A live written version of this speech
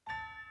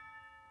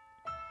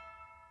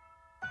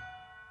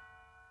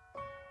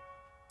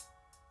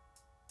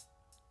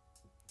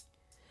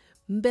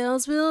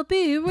Bells will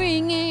be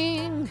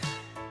ringing,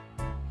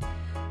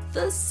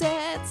 the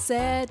sad,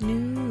 sad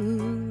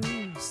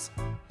news.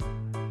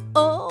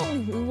 Oh,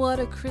 what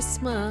a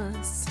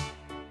Christmas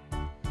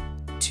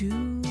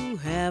to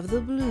have the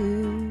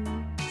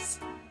blues.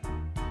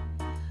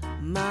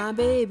 My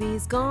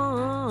baby's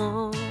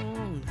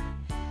gone,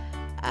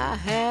 I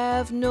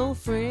have no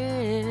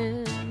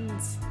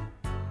friends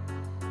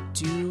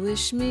to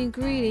wish me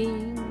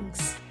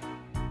greetings.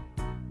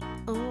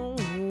 Oh,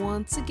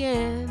 once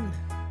again,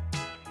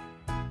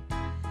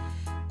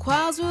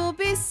 choirs will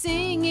be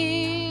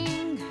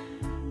singing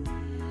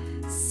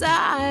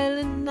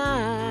Silent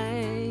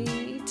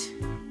Night,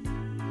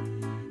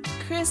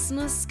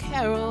 Christmas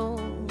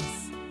carols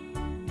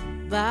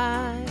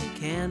by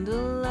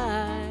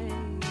candlelight.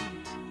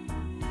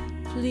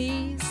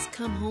 Please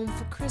come home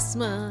for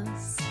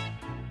Christmas.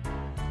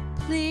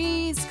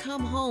 Please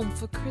come home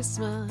for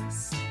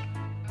Christmas.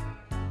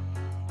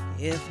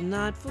 If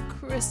not for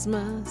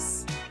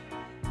Christmas,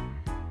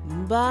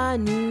 by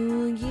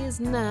New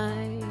Year's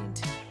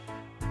night.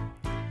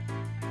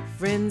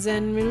 Friends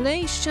and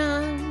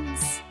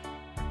relations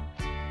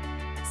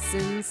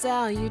send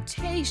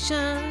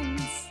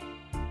salutations,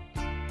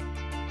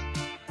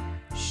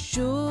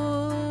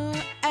 sure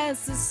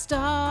as the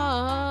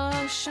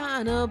stars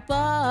shine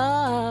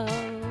above.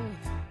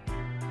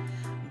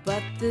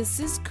 But this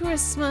is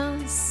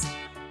Christmas,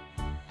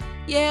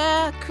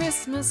 yeah,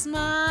 Christmas,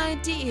 my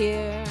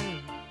dear.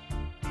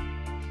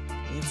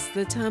 It's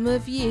the time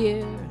of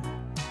year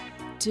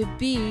to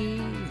be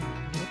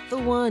with the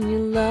one you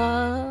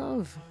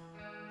love.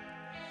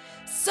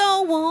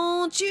 So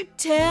won't you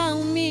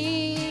tell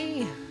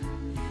me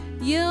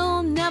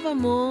you'll never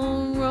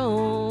more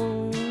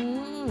roam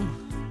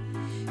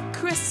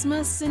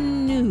Christmas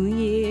and New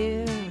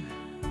Year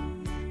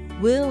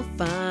will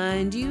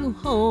find you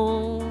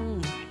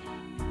home.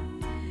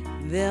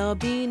 There'll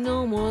be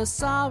no more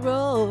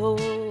sorrow,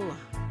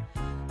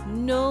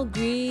 no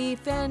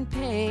grief and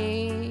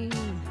pain,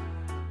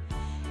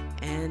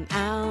 and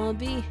I'll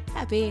be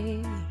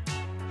happy,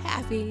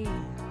 happy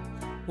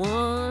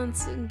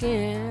once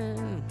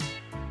again.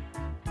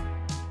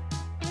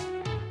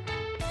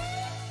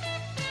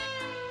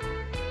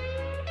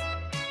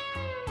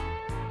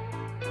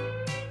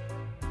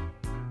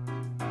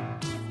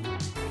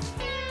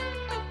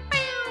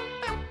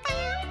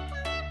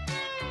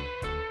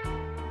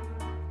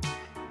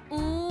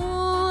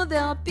 Ooh,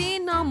 there'll be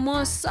no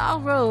more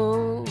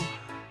sorrow,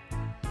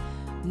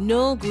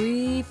 no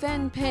grief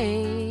and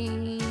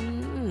pain,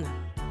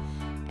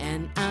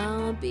 and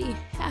I'll be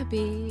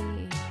happy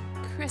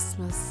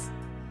Christmas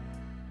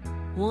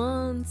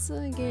once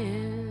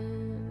again.